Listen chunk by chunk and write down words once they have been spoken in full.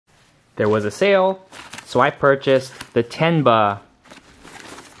there was a sale, so I purchased the Tenba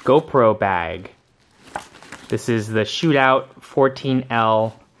GoPro bag. This is the Shootout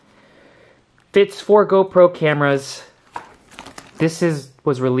 14L. Fits 4 GoPro cameras. This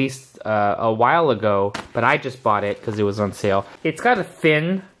was released a while ago, but I just bought it because it was on sale. It's got a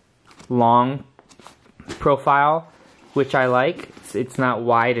thin, long profile, which I like. It's not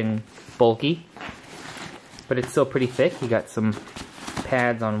wide and bulky, but it's still pretty thick. You got some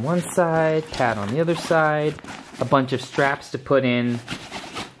pads on one side, pad on the other side, a bunch of straps to put in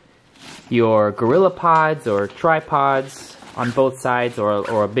your gorilla pods or tripods on both sides,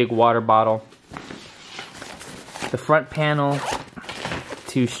 or a big water bottle. The front panel,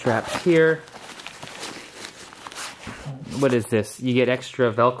 2 straps here. What is this? You get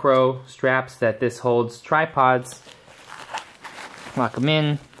extra Velcro straps that this holds tripods. Lock them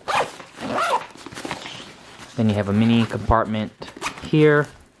in. Then you have a mini compartment here.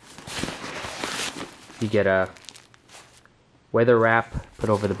 You get a weather wrap put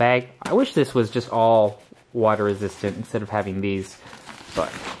over the bag. I wish this was just all water resistant instead of having these,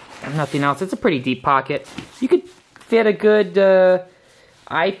 but nothing else. It's a pretty deep pocket. You could fit a good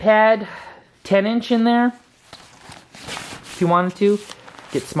iPad 10-inch in there if you wanted to.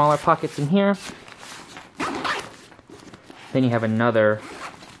 Get smaller pockets in here. Then you have another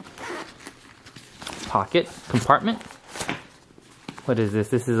pocket compartment. What is this?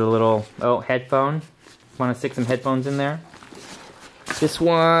 This is a little, headphone. Want to stick some headphones in there? This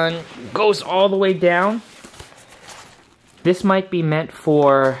one goes all the way down. This might be meant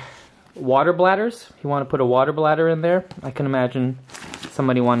for water bladders. If you want to put a water bladder in there, I can imagine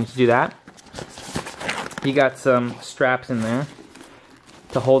somebody wanting to do that. You got some straps in there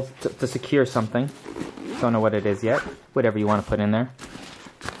to hold, to secure something. Don't know what it is yet. Whatever you want to put in there.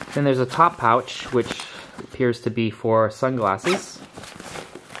 Then there's a top pouch, which appears to be for sunglasses.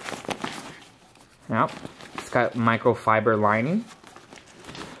 Now, it's got microfiber lining.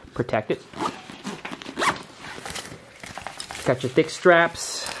 Protect it. Got your thick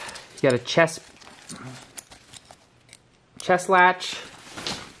straps. You got a chest latch,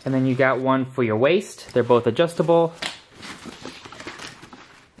 and then you got one for your waist. They're both adjustable.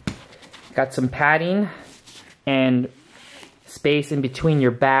 Got some padding and space in between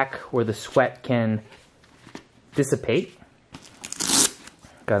your back where the sweat can dissipate.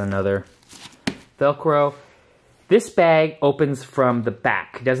 Got another Velcro. This bag opens from the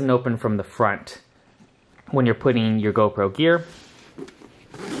back. It doesn't open from the front when you're putting your GoPro gear,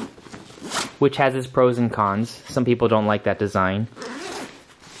 which has its pros and cons. Some people don't like that design.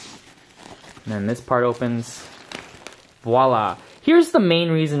 And then this part opens. Voila. Here's the main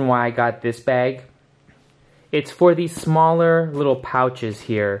reason why I got this bag. It's for these smaller little pouches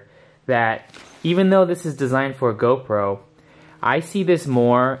here that, even though this is designed for a GoPro, I see this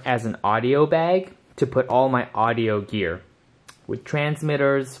more as an audio bag to put all my audio gear. With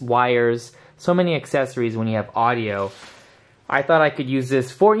transmitters, wires, so many accessories when you have audio. I thought I could use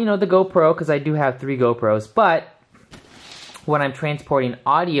this for, the GoPro, because I do have 3 GoPros, but when I'm transporting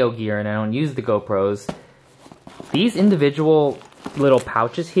audio gear and I don't use the GoPros, these individual little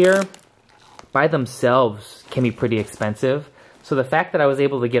pouches here by themselves can be pretty expensive. So the fact that I was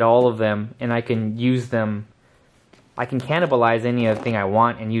able to get all of them and I can use them, I can cannibalize anything I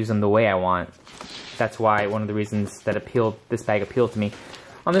want and use them the way I want. That's why one of the reasons that this bag appealed to me.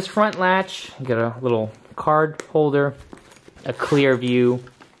 On this front latch, you get a little card holder, a clear view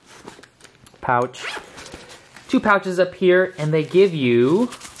pouch, 2 pouches up here, and they give you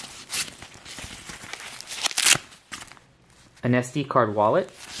an SD card wallet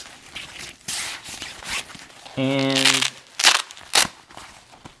and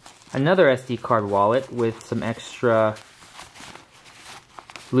another SD card wallet with some extra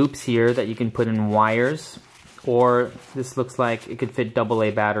loops here that you can put in wires, or this looks like it could fit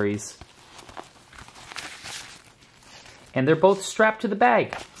AA batteries. And they're both strapped to the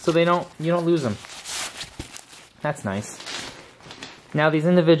bag, so you don't lose them. That's nice. Now these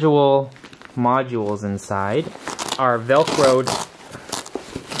individual modules inside are Velcroed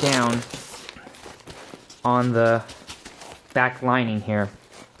down on the back lining here.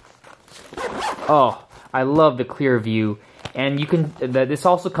 Oh, I love the clear view. And you can, this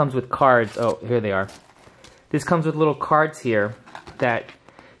also comes with cards. Oh, here they are. This comes with little cards here that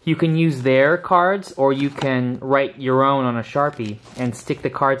you can use their cards, or you can write your own on a Sharpie and stick the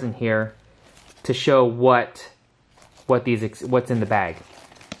cards in here to show what's in the bag.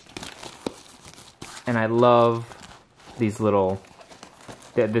 And I love these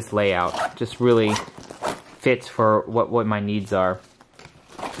this layout. Just really fits for what my needs are.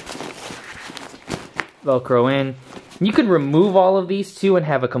 Velcro in. You can remove all of these too and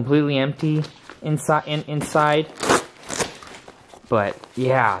have a completely empty inside. But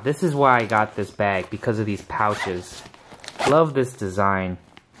yeah, this is why I got this bag, because of these pouches. Love this design.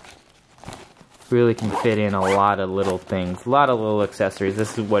 Really can fit in a lot of little things, a lot of little accessories.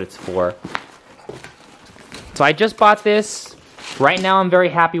 This is what it's for. So I just bought this. Right now I'm very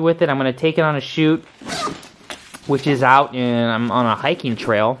happy with it. I'm going to take it on a shoot, which is out, and I'm on a hiking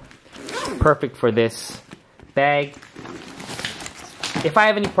trail. Perfect for this bag. If I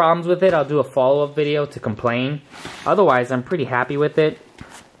have any problems with it, I'll do a follow-up video to complain. Otherwise, I'm pretty happy with it.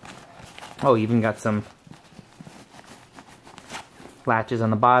 Oh, even got some latches on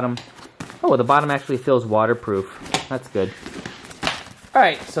the bottom. Oh, the bottom actually feels waterproof. That's good.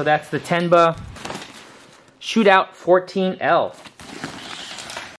 Alright, so that's the Tenba Shootout 14L.